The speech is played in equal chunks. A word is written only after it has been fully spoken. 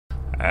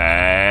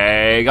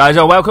Hey guys,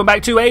 and welcome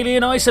back to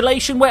Alien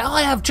Isolation, where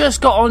I have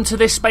just got onto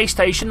this space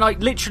station, like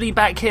literally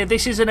back here.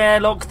 This is an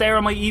airlock, there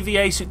are my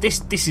EVA suit.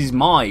 This is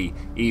my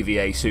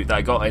EVA suit that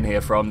I got in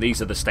here from.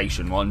 These are the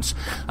station ones.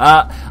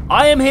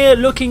 I am here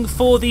looking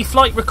for the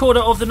flight recorder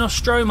of the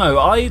Nostromo.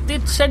 I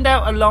did send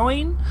out a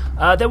line.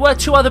 There were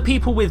two other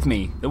people with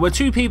me. There were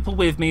two people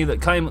with me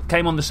that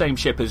came on the same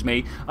ship as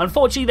me.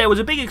 Unfortunately, there was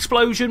a big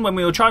explosion when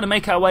we were trying to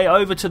make our way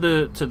over to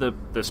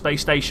the space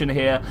station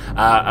here, and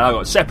I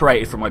got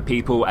separated from my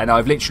people. And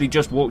I've literally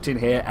just walked in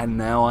here, and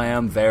now I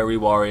am very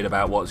worried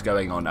about what's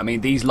going on. I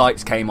mean, these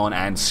lights came on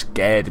and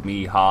scared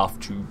me half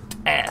to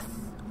death.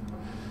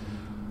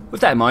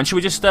 With that in mind, should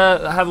we just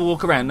have a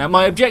walk around? Now,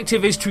 my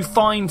objective is to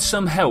find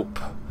some help,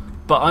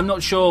 but I'm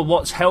not sure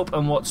what's help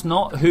and what's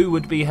not. Who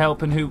would be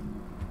help and who...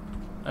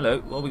 Hello,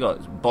 what have we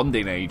got?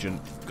 Bonding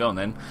agent. Go on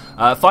then.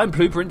 Find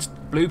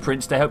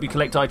blueprints to help you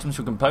collect items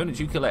from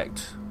components you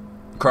collect.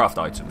 Craft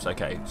items,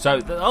 okay. So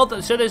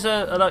there's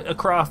a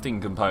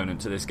crafting component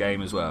to this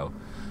game as well.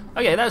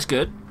 Okay, that's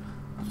good.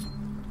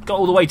 Got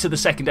all the way to the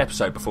second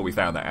episode before we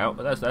found that out,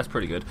 but that's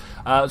pretty good.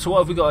 So what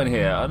have we got in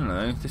here? I don't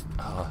know.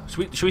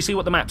 Should we see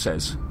what the map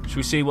says? Should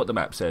we see what the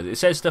map says? It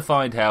says to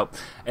find help.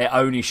 It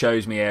only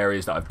shows me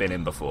areas that I've been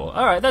in before.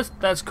 All right,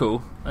 that's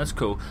cool. That's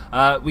cool.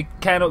 We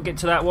cannot get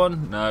to that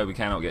one. No, we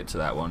cannot get to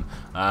that one.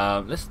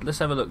 Let's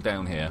have a look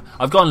down here.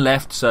 I've gone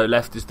left, so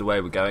left is the way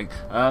we're going.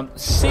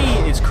 C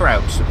is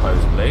crouch,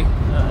 supposedly.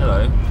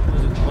 Hello.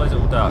 Why is it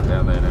all dark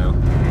down there now?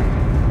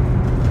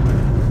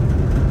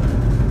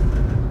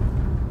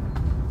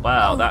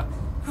 Wow, that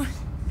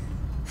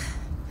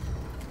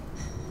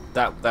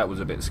was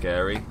a bit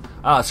scary.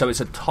 Ah, so it's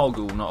a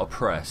toggle, not a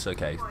press.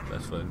 Okay,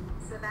 that's fine.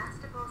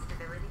 Sevastopol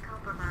stability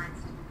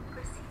compromised.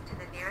 Proceed to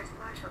the nearest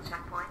Marshall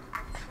checkpoint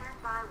and stand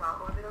by while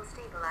orbital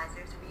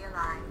stabilizers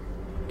realign.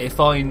 If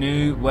I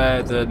knew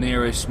where the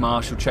nearest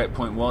Marshall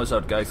checkpoint was,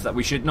 I'd go for that.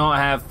 We should not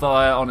have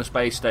fire on a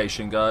space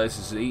station, guys.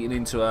 It's eating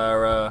into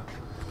our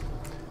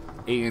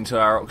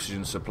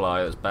oxygen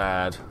supply. That's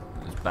bad.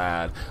 It's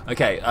bad.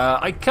 Okay,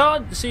 I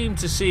can't seem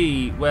to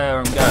see where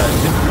I'm going.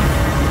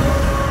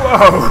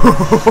 Whoa!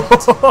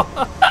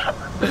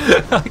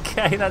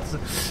 Okay, that's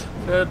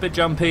a bit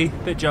jumpy,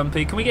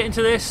 Can we get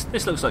into this?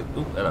 This looks like...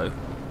 Oh, hello.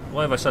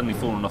 Why have I suddenly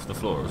fallen off the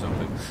floor or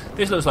something?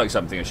 This looks like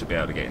something I should be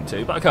able to get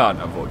into, but I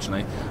can't,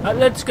 unfortunately.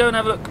 Let's go and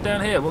have a look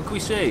down here. What can we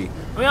see?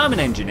 I mean, I'm an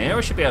engineer.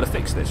 I should be able to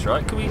fix this,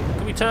 right?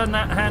 Can we turn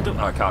that handle?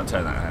 Oh, I can't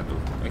turn that handle.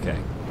 Okay,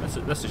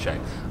 that's a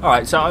shame.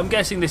 Alright, so I'm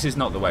guessing this is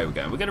not the way we're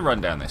going. We're going to run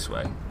down this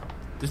way.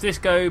 Does this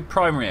go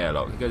primary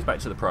airlock? It goes back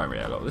to the primary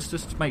airlock. Let's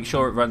just make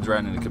sure it runs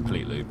around in a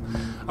complete loop.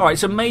 Alright,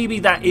 so maybe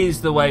that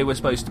is the way we're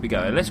supposed to be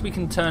going. Unless we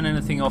can turn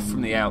anything off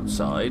from the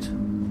outside,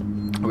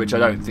 which I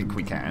don't think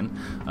we can.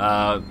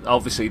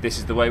 Obviously, this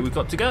is the way we've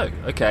got to go.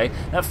 Okay,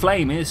 that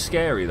flame is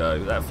scary,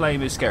 though. That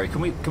flame is scary. Can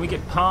we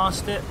get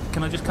past it?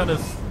 Can I just kind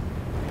of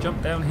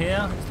jump down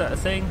here? Is that a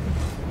thing?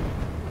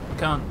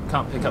 Can't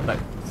pick up that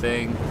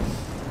thing.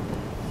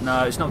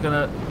 No, it's not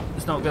gonna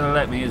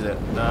let me, is it?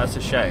 No, that's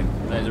a shame.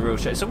 That is a real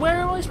shame. So where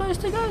am I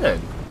supposed to go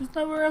then? There's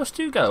nowhere else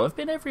to go. I've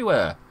been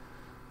everywhere.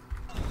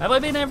 Have I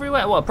been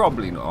everywhere? Well,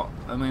 probably not.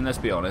 I mean, let's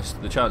be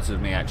honest. The chances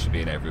of me actually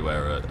being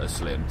everywhere are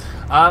slim.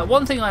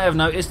 One thing I have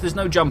noticed, there's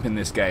no jump in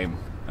this game,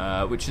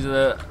 which is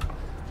a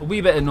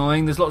wee bit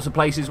annoying. There's lots of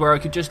places where I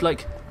could just,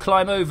 like,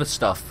 climb over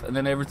stuff and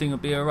then everything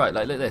would be alright.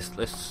 Like this.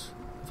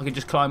 If I could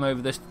just climb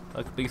over this,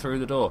 I could be through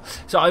the door.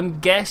 So I'm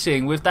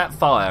guessing with that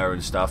fire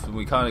and stuff, and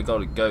we kind of got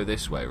to go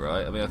this way,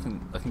 right? I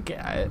mean, I can get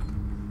at it.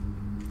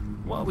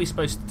 What are we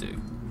supposed to do?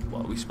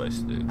 What are we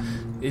supposed to do?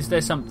 Is there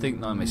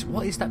something that I'm missing?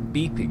 What is that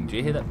beeping? Do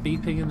you hear that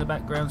beeping in the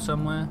background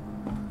somewhere?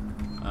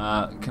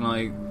 Can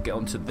I get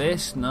onto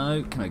this?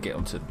 No. Can I get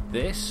onto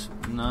this?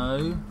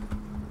 No.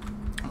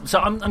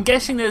 So I'm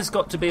guessing there's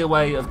got to be a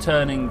way of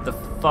turning the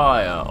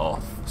fire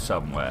off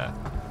somewhere.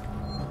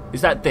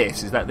 Is that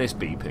this? Is that this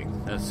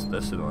beeping?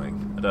 That's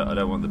annoying. I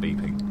don't want the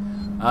beeping.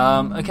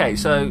 Okay,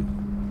 so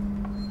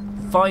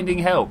finding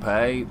help,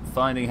 eh?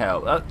 Finding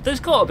help.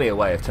 There's got to be a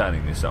way of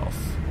turning this off.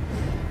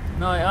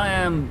 No, I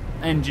am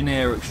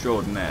engineer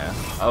extraordinaire.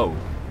 Oh,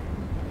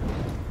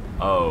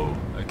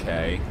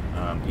 okay.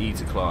 E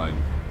to climb.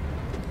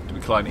 Do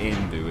we climb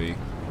in? Do we?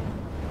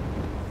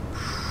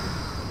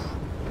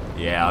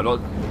 Yeah,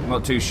 I'm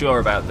not too sure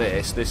about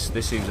this. This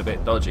seems a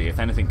bit dodgy. If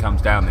anything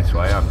comes down this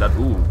way, I'm done.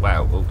 Ooh,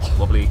 wow. Oh,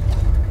 wobbly.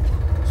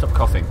 Stop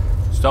coughing.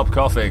 Stop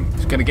coughing.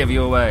 It's going to give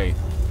you away.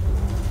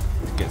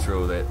 Let's get through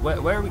all of it.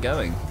 Where are we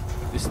going?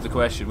 This is the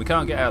question. We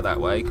can't get out that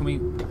way. Can we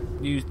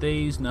use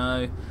these?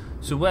 No.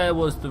 So where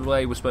was the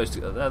way we're supposed to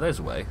go? There's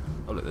a way.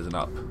 Oh, look, there's an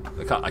up.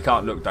 I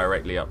can't look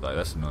directly up, though.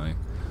 That's annoying.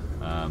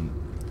 Can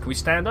we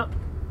stand up?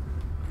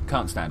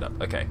 Can't stand up.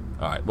 Okay.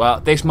 Alright.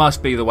 Well, this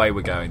must be the way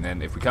we're going,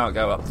 then. If we can't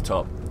go up the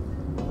top,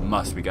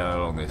 must be going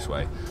along this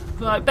way.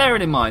 Like,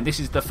 bearing in mind, this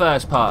is the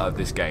first part of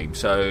this game,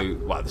 so...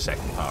 Well, the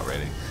second part,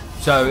 really.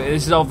 So,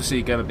 this is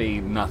obviously going to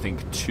be nothing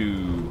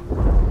too...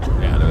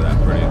 Yeah, look at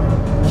that,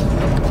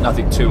 brilliant.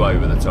 Nothing too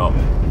over the top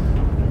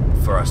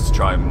for us to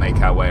try and make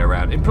our way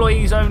around.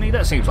 Employees only,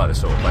 that seems like the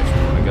sort of place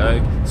we want to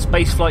go.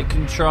 Spaceflight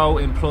control,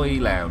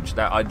 employee lounge.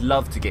 That I'd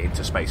love to get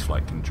into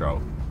spaceflight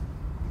control.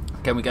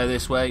 Can we go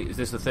this way? Is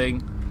this a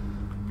thing?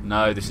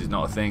 No, this is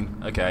not a thing.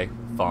 Okay,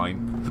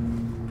 fine.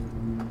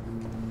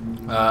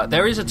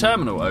 There is a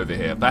terminal over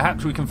here.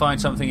 Perhaps we can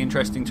find something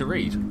interesting to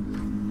read.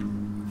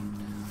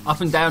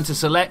 Up and down to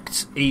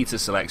select. E to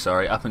select,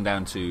 sorry. Up and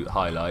down to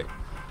highlight.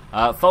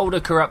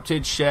 Folder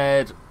corrupted,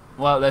 shared.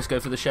 Well, let's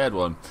go for the shared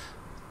one.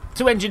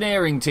 To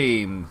engineering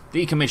team.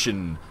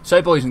 Decommission. So,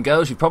 boys and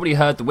girls, you've probably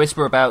heard the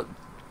whisper about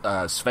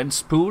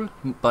Svenspool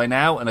by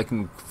now, and I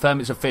can confirm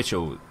it's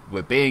official.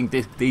 We're being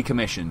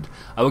decommissioned.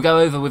 I will go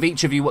over with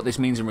each of you what this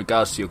means in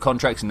regards to your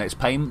contracts and next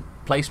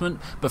placement,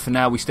 but for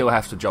now we still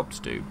have a job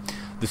to do.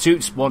 The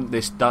suits want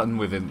this done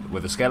with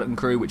a skeleton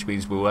crew, which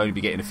means we'll only be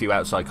getting a few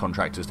outside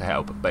contractors to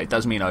help, but it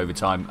does mean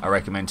overtime. I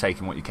recommend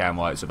taking what you can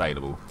while it's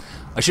available.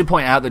 I should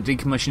point out that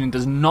decommissioning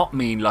does not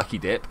mean lucky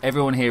dip.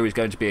 Everyone here is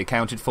going to be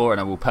accounted for,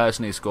 and I will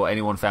personally escort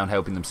anyone found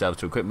helping themselves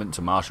to equipment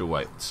to Marshal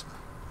Waits.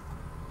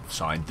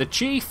 Signed, the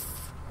Chief.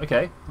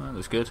 Okay, well,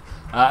 that's good.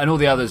 And all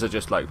the others are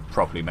just like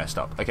properly messed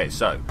up. Okay,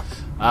 so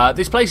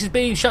this place is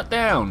being shut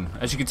down,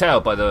 as you can tell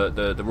by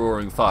the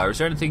roaring fire. Is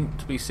there anything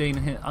to be seen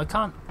here? I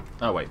can't.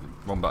 Oh wait,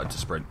 wrong button to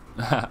sprint.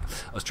 I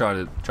was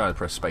trying to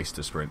press space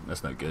to sprint.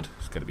 That's no good.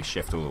 It's going to be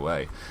shift all the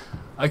way.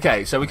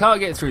 Okay, so we can't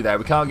get through there.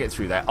 We can't get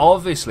through there.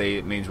 Obviously,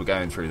 it means we're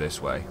going through this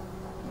way.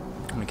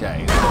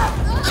 Okay.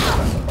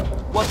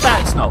 Well,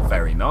 that's not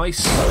very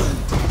nice.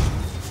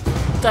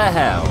 What the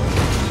hell?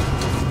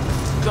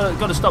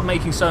 Got to stop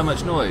making so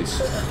much noise.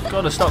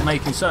 Got to stop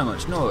making so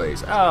much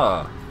noise.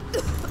 Ah,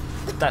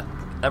 that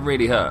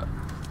really hurt.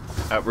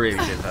 That really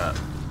did hurt.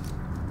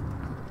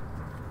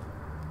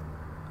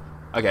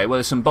 Okay, well,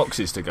 there's some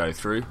boxes to go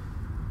through.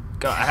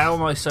 God, how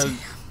am I so?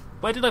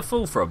 Where did I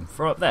fall from?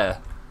 From up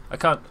there? I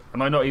can't.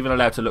 Am I not even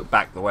allowed to look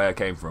back the way I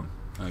came from?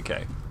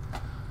 Okay.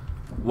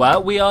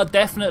 Well, we are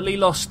definitely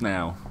lost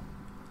now.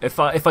 If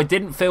I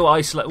didn't feel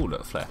isolated, oh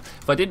look, flare.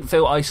 If I didn't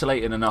feel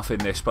isolated enough in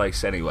this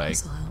place anyway.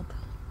 This'll help.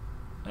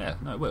 Yeah,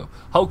 no, it will.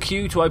 Hold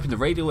Q to open the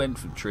radial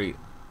infantry.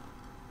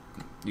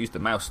 Use the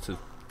mouse to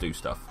do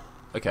stuff.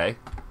 Okay.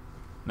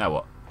 Now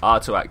what? R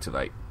to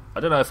activate. I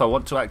don't know if I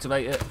want to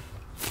activate it.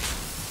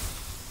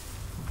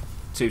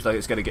 Seems like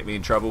it's going to get me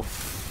in trouble.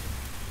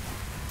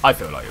 I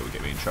feel like it would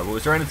get me in trouble.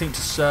 Is there anything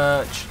to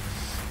search?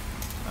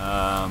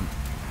 Well,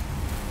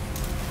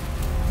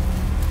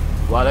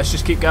 let's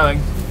just keep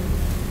going.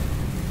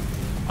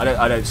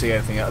 I don't see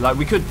anything. Like,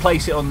 we could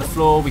place it on the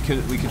floor. We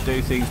could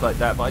do things like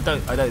that, but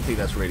I don't think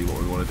that's really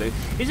what we want to do.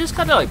 It's just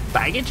kind of like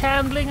baggage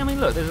handling. I mean,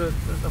 look, there's a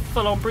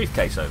full-on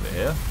briefcase over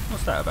here.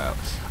 What's that about?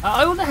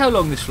 I wonder how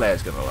long this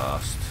flare's going to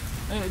last.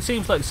 It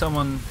seems like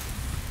someone.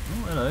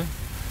 Oh, hello.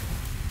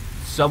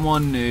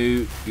 Someone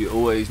new. You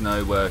always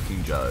know,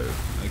 working Joe.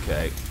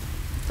 Okay.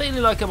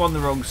 Feeling like I'm on the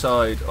wrong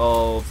side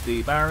of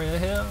the barrier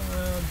here.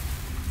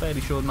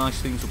 Fairly sure nice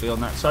things will be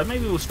on that side.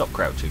 Maybe we'll stop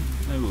crouching.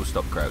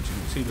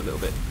 It seems a little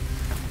bit.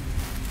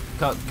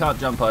 Can't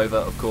jump over,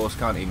 of course.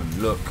 Can't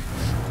even look.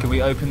 Can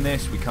we open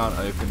this? We can't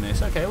open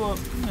this. Okay, well,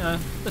 you know,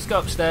 let's go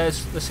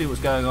upstairs. Let's see what's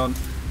going on.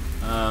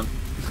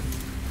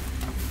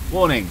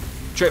 Warning: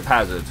 trip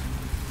hazard.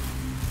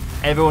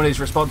 Everyone is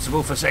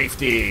responsible for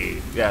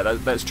safety. Yeah,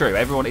 that's true.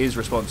 Everyone is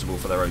responsible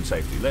for their own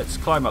safety. Let's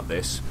climb up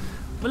this.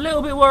 I'm a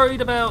little bit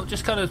worried about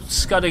just kind of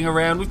scudding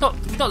around. We've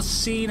not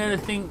seen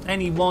anything,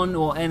 anyone,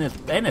 or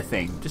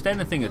anything. Just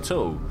anything at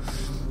all.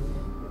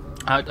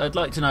 I'd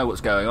like to know what's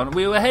going on.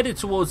 We were headed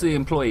towards the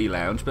employee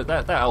lounge, but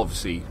that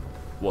obviously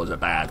was a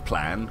bad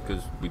plan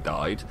because we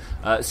died.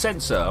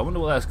 Sensor, I wonder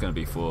what that's going to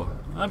be for.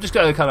 I'm just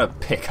going to kind of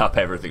pick up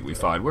everything we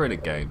find. We're in a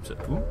game. So,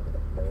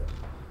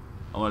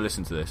 I want to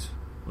listen to this.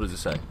 What does it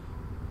say?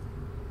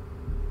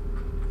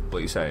 What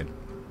are you saying?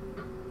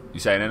 You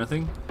saying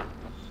anything?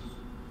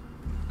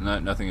 No,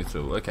 nothing at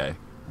all. Okay.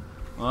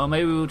 Well,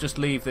 maybe we'll just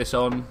leave this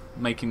on,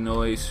 making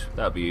noise.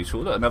 That would be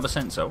useful. Look, another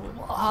sensor.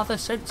 What are the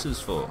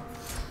sensors for?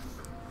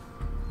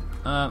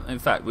 In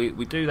fact, we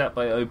do that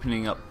by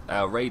opening up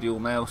our radial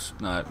mouse.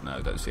 No,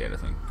 don't see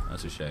anything.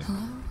 That's a shame. Hello?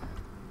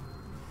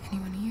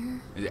 Anyone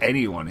here? Is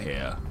anyone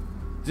here?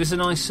 Is this a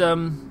nice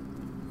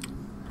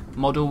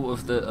model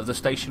of the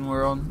station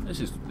we're on?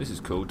 This is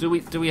cool. Do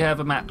we have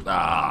a map?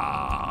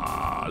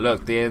 Ah,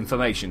 look, the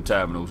information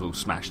terminal's all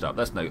smashed up.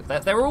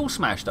 They're all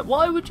smashed up.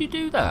 Why would you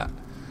do that?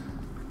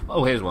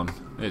 Oh, here's one.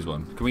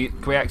 Can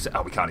we access?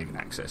 Oh, we can't even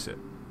access it.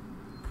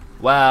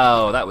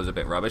 Wow, that was a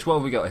bit rubbish. What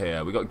have we got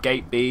here? We got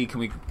gate B.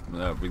 Can we?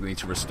 We need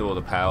to restore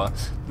the power.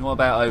 And what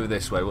about over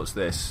this way? What's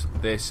this?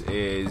 This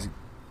is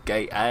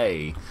gate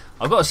A.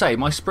 I've got to say,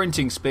 my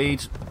sprinting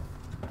speed,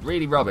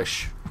 really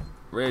rubbish.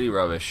 Really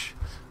rubbish.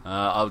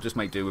 I'll just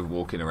make do with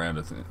walking around.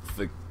 I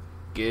think.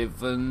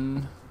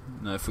 Forgiven?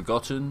 No,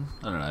 forgotten?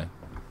 I don't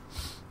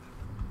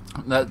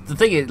know. The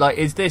thing is, like,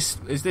 is this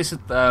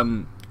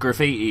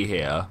graffiti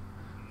here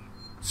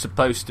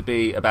supposed to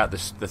be about the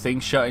thing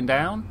shutting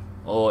down,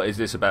 or is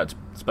this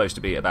supposed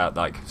to be about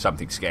like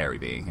something scary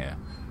being here?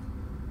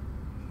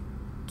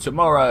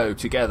 Tomorrow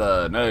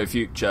together, no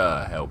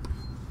future. Help.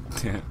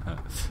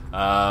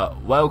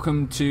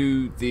 Welcome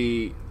to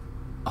the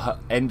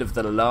end of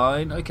the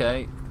line.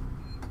 Okay.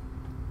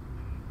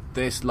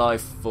 This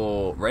life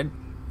for rent.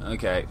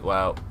 Okay,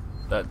 well,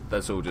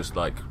 that's all just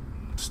like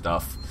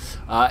stuff.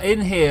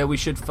 In here we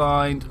should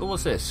find. Oh,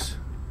 what's this?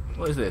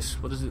 What is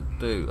this? What does it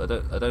do? I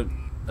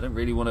don't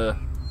really want to.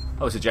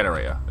 Oh, it's a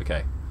generator.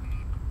 Okay.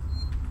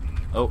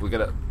 Oh, we're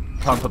gonna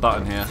pump a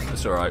button here.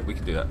 That's all right. We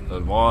can do that.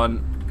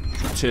 1,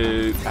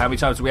 2. How many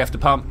times do we have to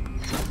pump?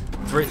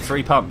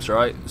 Three pumps,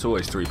 right? It's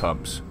always 3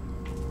 pumps.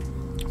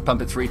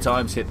 Pump it 3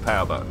 times. Hit the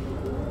power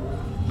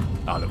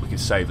button. Oh, look, we can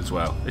save as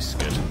well. This is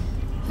good.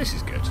 This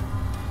is good.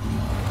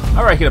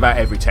 I reckon about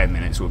every 10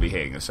 minutes we'll be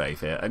hitting a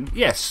save here. And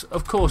yes,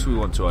 of course we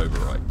want to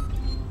overwrite.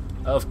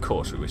 Of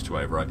course we wish to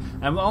overwrite.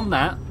 And on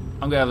that,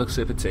 I'm going to have a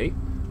sip of tea.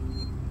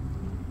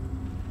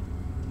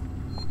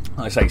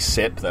 I say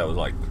sip, that was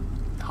like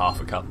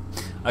half a cup.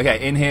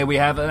 Okay, in here we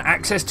have an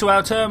access to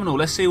our terminal.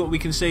 Let's see what we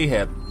can see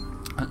here.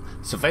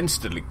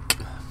 Savenstorlink,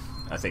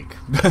 I think.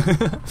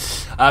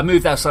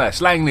 Moved our stash.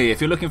 Langley,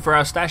 if you're looking for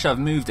our stash, I've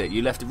moved it.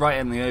 You left it right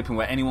in the open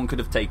where anyone could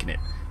have taken it.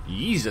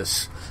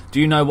 Jesus.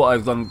 Do you know what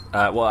I've done?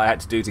 What I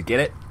had to do to get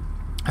it?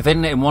 I've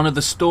hidden it in one of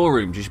the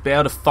storerooms. You should be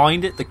able to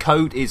find it. The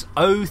code is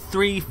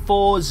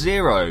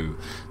 0340.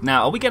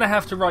 Now, are we going to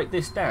have to write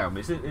this down?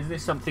 Is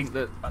this something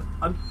that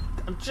I'm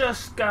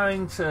just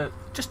going to,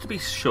 just to be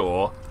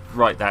sure,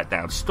 write that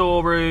down.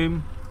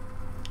 Storeroom.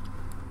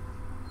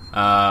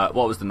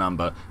 What was the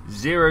number?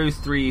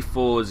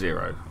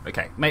 0340.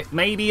 Okay,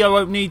 maybe I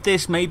won't need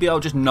this. Maybe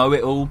I'll just know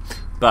it all.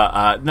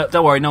 But no,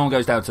 don't worry, no one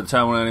goes down to the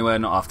terminal anywhere,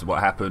 not after what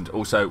happened.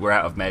 Also, we're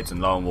out of meds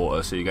and low on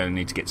water, so you're going to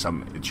need to get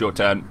some. It's your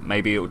turn.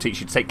 Maybe it will teach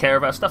you to take care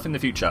of our stuff in the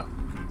future.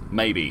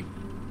 Maybe.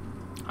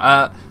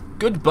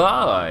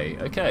 Goodbye.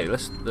 Okay,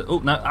 let's... Oh,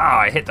 no.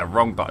 I hit the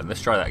wrong button.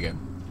 Let's try that again.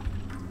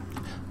 I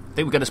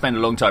think we're going to spend a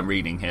long time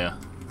reading here.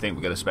 So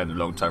we got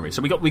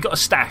a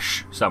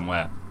stash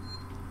somewhere.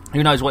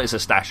 Who knows what it's a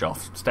stash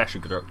of? Stash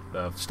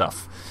of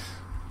stuff.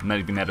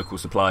 Maybe medical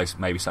supplies,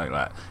 maybe something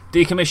like that.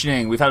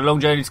 Decommissioning. We've had a long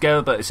journey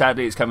together, but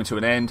sadly it's coming to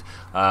an end.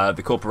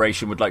 The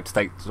corporation would like to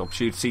take this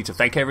opportunity to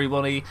thank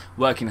everybody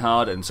working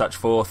hard and such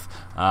forth.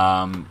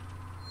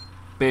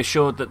 Be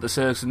assured that the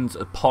citizens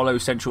Apollo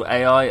Central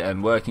AI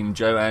and working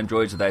Joe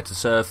androids are there to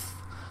serve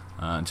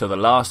until the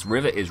last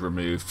rivet is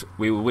removed.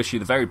 We will wish you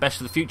the very best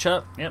for the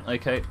future. Yep,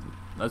 okay,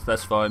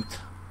 that's fine.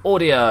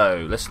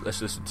 Audio. Let's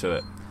listen to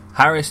it.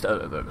 Harris,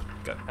 go.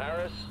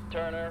 Harris,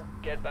 Turner,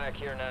 get back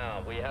here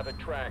now. We have a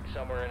track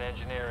somewhere in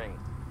engineering.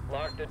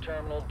 Lock the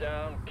terminal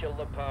down, kill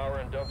the power,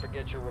 and don't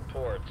forget your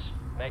reports.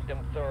 Make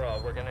them thorough.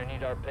 We're gonna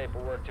need our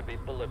paperwork to be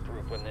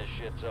bulletproof when this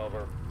shit's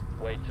over.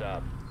 Wait's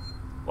up.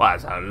 Well,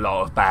 there's a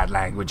lot of bad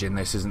language in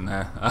this, isn't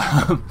there?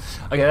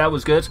 Okay, that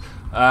was good.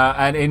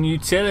 And in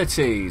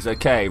utilities,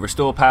 okay,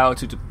 restore power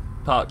to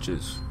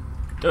departures.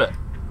 Do it.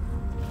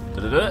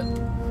 Did I do it?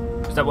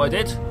 Is that what I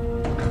did?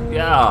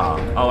 Yeah.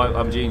 Oh,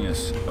 I'm a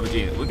genius.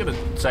 We're going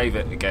to save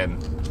it again.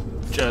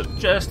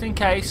 Just in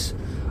case.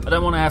 I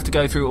don't want to have to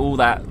go through all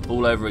that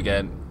all over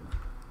again.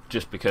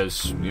 Just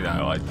because, you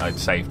know, I'd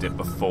saved it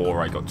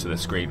before I got to the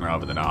screen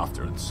rather than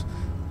afterwards.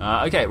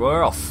 Okay,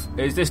 we're off.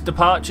 Is this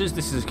departures?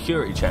 This is a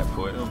security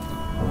checkpoint.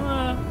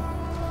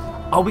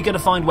 Are we going to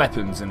find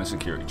weapons in a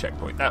security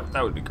checkpoint?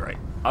 That would be great.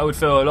 I would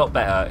feel a lot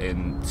better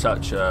in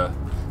such a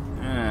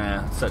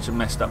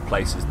messed up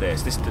place as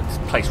this. This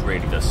place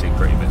really does seem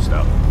pretty messed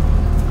up.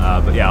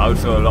 But yeah, I would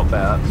feel a lot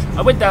better.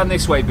 I went down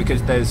this way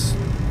because there's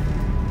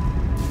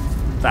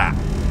that.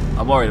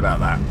 I'm worried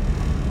about that.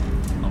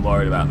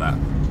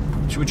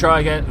 Should we try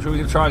again? Should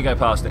we try and go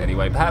past it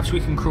anyway? Perhaps we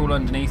can crawl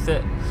underneath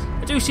it.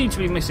 I do seem to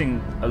be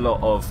missing a lot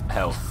of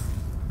health.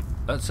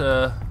 That's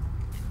a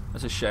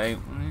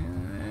shame.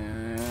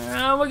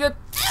 Oh my god!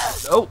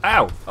 Oh,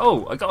 ow!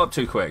 Oh, I got up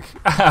too quick.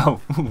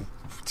 Ow!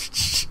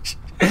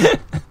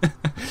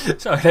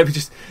 Sorry, let me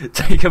just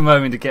take a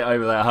moment to get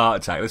over that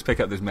heart attack. Let's pick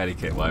up this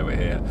medikit while we're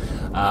here.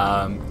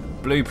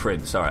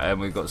 Blueprint, sorry,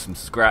 and we've got some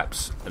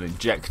scraps, an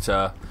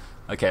injector.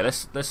 Okay,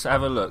 let's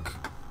have a look.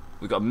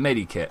 We've got a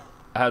medikit.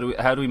 How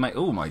do we make?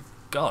 Oh my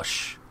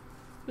gosh!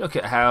 Look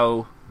at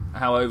how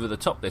over the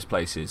top this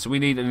place is. So we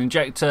need an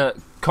injector,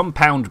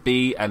 compound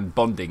B, and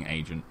bonding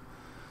agent.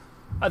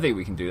 I think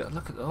we can do that.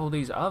 Look at all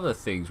these other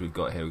things we've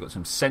got here. We've got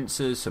some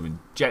sensors, some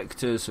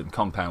injectors, some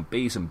compound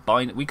B, some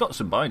binding. We got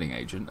some binding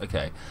agent.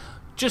 Okay.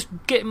 Just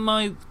get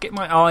my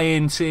eye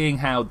in, seeing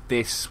how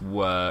this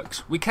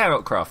works. We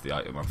cannot craft the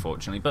item,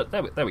 unfortunately, but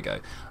there we go.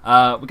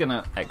 We're going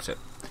to exit.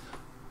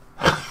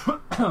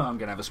 I'm going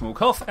to have a small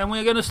cough, and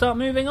we're going to start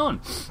moving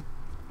on.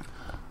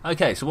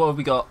 Okay, so what have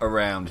we got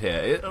around here?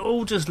 It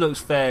all just looks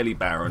fairly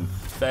barren.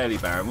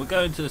 We're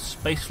going to the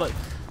space flight.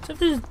 So if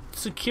there's a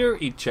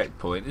security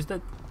checkpoint, is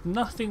there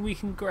nothing we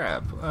can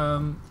grab?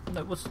 No,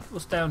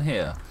 what's down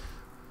here?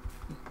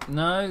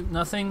 No,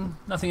 nothing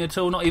at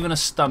all. Not even a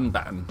stun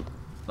baton.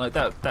 Like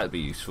that'd be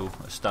useful.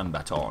 A stun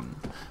baton.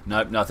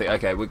 Nope, nothing.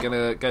 Okay, we're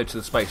gonna go to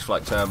the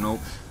spaceflight terminal.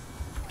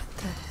 What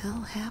the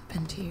hell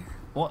happened here?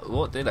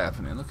 What did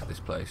happen here? Look at this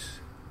place.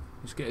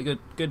 Just get a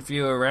good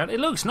view around. It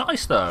looks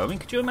nice though. I mean,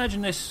 could you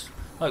imagine this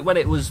Like when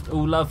it was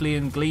all lovely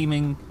and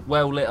gleaming,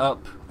 well lit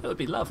up. It would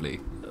be lovely.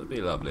 It would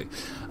be lovely.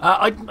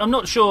 I'm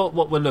not sure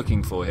what we're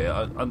looking for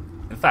here.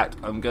 In fact,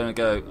 I'm going to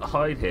go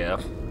hide here,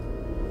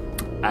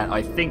 and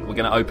I think we're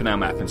going to open our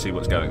map and see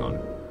what's going on.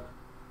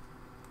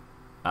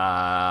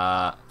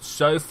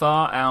 So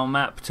far, our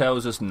map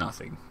tells us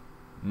nothing.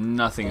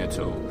 Nothing at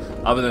all.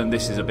 Other than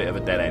this is a bit of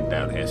a dead end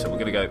down here. So we're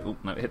going to go... Oh,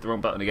 no, hit the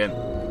wrong button again.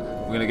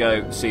 We're going to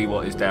go see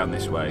what is down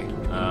this way.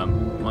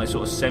 Am I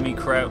sort of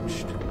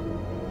semi-crouched?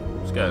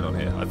 What's going on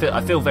here?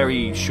 I feel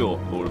very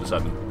short all of a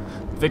sudden.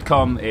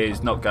 VidCom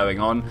is not going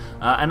on,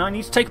 and I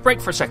need to take a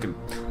break for a second.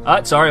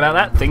 Sorry about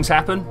that. Things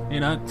happen, you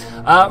know.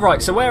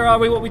 Right, so where are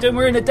we? What are we doing?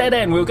 We're in a dead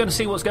end. We're going to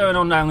see what's going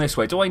on down this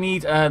way. Do I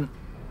need an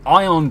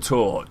ion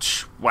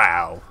torch?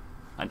 Wow.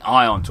 An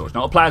ion torch.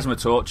 Not a plasma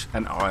torch,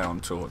 an ion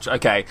torch.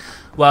 Okay,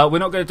 well, we're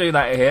not going to do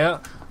that here.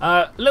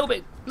 A little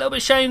bit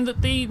shame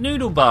that the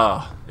noodle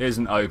bar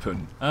isn't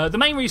open. The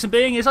main reason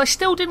being is I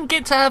still didn't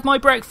get to have my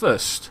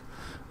breakfast.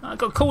 I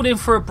got called in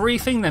for a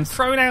briefing, then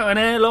thrown out an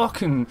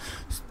airlock, and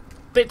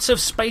bits of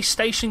space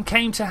station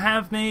came to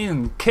have me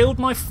and killed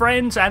my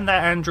friends and their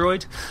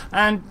android.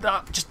 And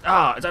I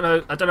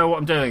don't know what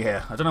I'm doing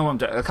here. I don't know what I'm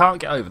doing. I can't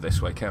get over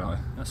this way, can I?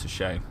 That's a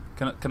shame.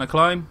 Can I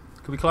climb?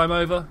 Can we climb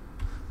over?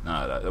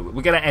 No,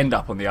 we're going to end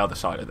up on the other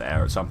side of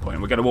there at some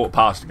point. We're going to walk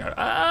past and go,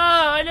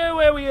 I know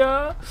where we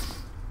are.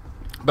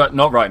 But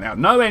not right now.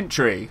 No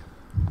entry.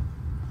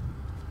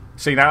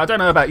 See, now, I don't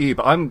know about you,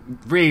 but I'm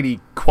really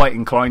quite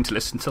inclined to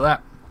listen to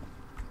that.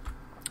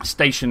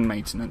 Station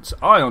maintenance.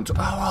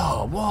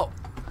 Oh, what?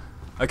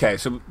 Okay,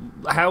 so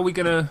how are we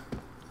going to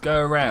go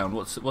around?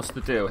 What's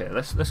the deal here?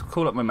 Let's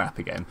call up my map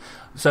again.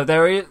 So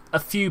there are a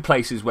few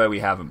places where we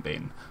haven't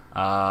been.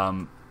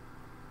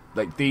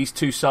 Like these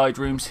two side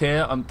rooms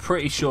here. I'm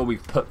pretty sure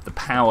we've put the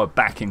power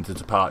back into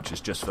departures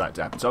just for that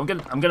to happen. So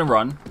I'm gonna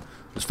run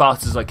as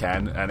fast as I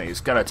can, and it's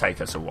gonna take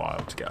us a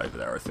while to get over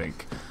there, I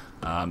think.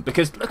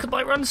 Because look at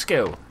my run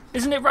skill.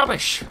 Isn't it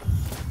rubbish?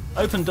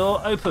 Open door,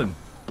 open.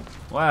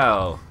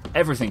 Wow.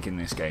 Everything in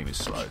this game is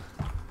slow.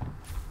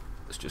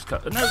 Let's just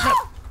cut. No.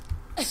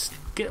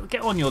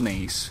 Get on your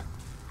knees.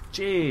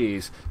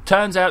 Jeez.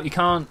 Turns out you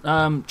can't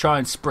try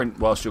and sprint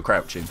whilst you're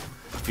crouching.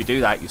 If you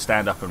do that, you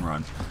stand up and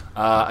run.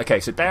 Okay,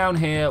 so down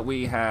here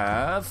we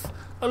have.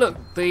 Oh look,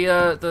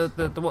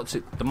 the what's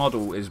it? The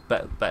model is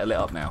better lit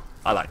up now.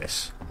 I like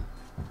this.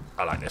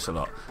 I like this a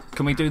lot.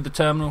 Can we do the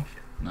terminal?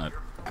 No.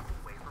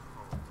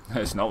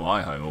 It's not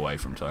my home away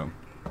from home.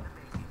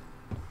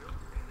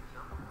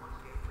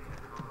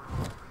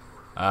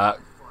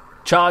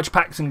 Charge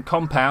packs and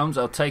compounds.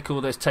 I'll take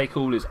all this. Take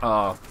all is.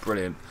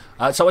 Brilliant.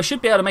 So I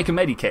should be able to make a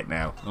medikit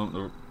now,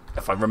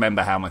 if I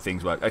remember how my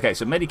things work. Okay,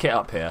 so medikit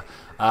up here.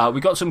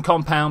 We got some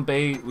compound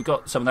B. We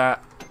got some of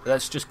that.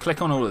 Let's just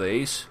click on all of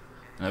these.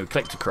 No,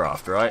 click to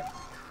craft, right?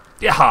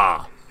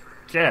 Yeah.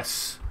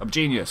 Yes. I'm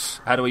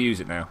genius. How do I use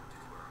it now?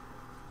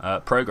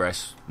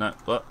 Progress. No.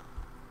 What?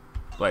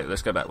 Wait.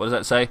 Let's go back. What does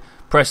that say?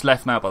 Press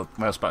left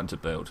mouse button to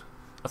build.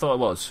 I thought it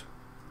was.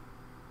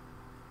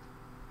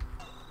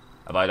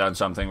 Have I done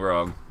something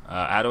wrong?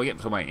 How do I get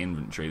to my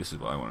inventory? This is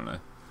what I want to know.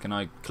 Can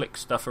I click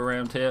stuff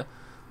around here?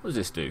 What does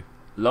this do?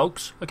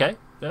 Logs? Okay.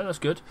 Yeah, that's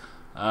good.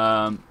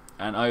 And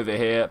over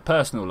here,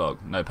 personal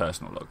log. No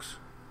personal logs.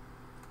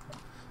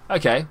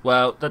 Okay,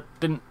 well, that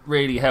didn't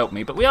really help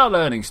me, but we are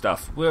learning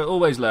stuff. We're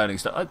always learning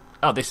stuff.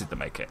 Oh, this is the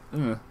make it.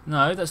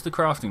 No, that's the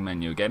crafting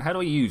menu again. How do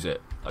I use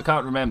it? I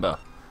can't remember.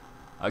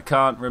 I'm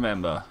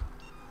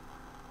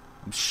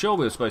sure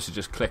we were supposed to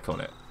just click on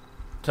it.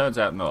 Turns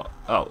out not.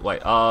 Oh,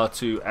 wait. R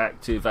to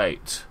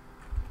activate.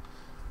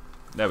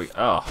 There we go.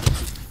 Oh.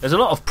 There's a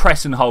lot of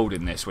press and hold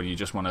in this when you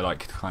just want to,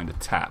 like, kind of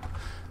tap.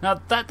 Now,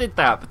 that did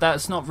that, but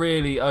that's not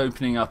really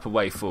opening up a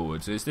way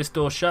forwards. Is this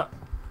door shut?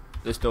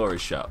 This door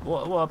is shut.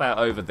 What about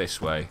over this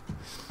way?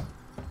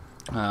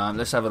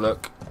 Let's have a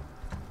look.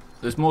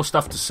 There's more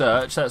stuff to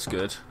search. That's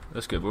good.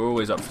 That's good. We're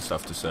always up for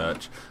stuff to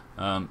search.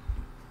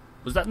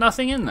 Was that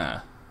nothing in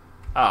there?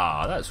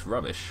 Ah, that's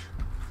rubbish.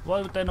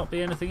 Why would there not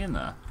be anything in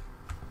there?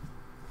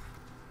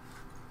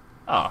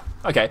 Ah,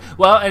 okay.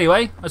 Well,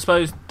 anyway, I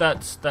suppose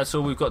that's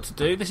all we've got to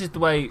do. This is the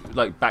way,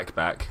 like,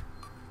 back.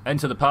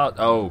 Enter the part.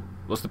 Oh,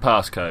 what's the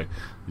passcode?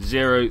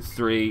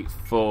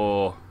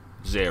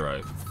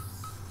 0340.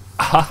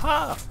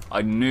 Haha!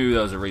 I knew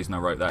there was a reason I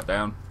wrote that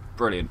down.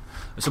 Brilliant.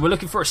 So we're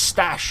looking for a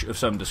stash of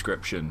some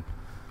description.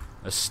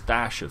 We're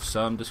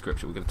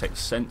going to take the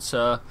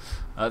sensor.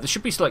 There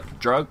should be, like,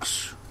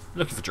 drugs.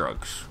 Looking for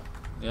drugs.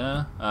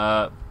 Yeah.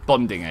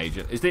 Bonding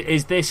agent.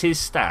 Is this his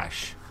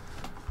stash?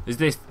 Is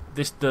this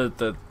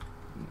the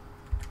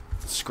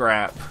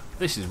scrap?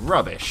 This is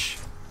rubbish.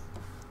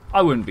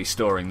 I wouldn't be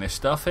storing this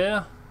stuff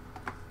here.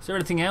 Is there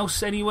anything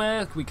else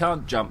anywhere? We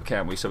can't jump,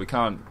 can we? So we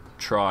can't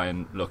try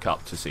and look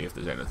up to see if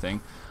there's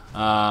anything.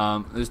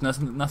 There's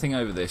nothing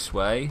over this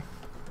way.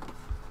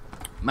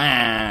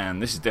 Man,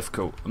 this is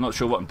difficult. I'm not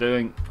sure what I'm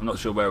doing. I'm not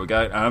sure where we're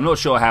going, and I'm not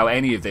sure how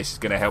any of this is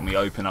going to help me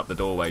open up the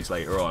doorways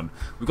later on.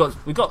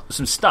 We've got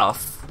some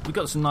stuff. We've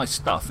got some nice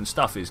stuff, and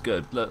stuff is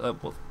good.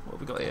 Look, what have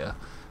we got here?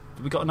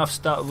 We got enough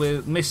stuff.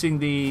 We're missing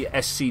the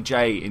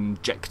SCJ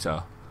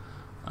injector.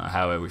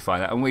 however we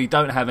find that. And we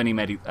don't have any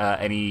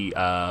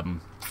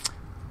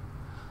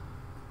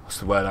what's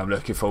the word I'm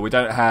looking for? We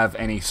don't have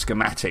any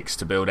schematics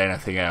to build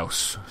anything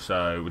else,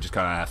 so we just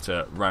kind of have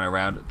to run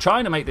around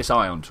trying to make this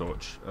ion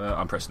torch.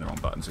 I'm pressing the wrong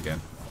buttons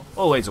again.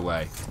 Always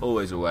away.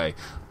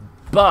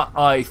 But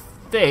I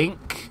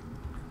think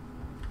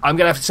I'm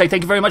going to have to say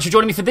thank you very much for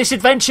joining me for this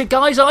adventure,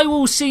 guys. I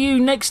will see you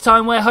next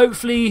time, where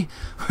hopefully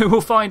we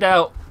will find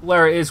out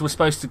where it is we're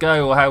supposed to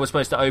go, or how we're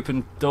supposed to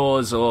open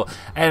doors, or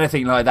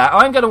anything like that.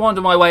 I'm going to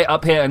wander my way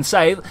up here and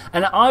save,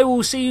 and I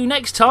will see you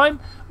next time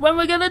when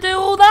we're going to do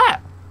all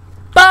that.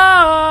 Bye!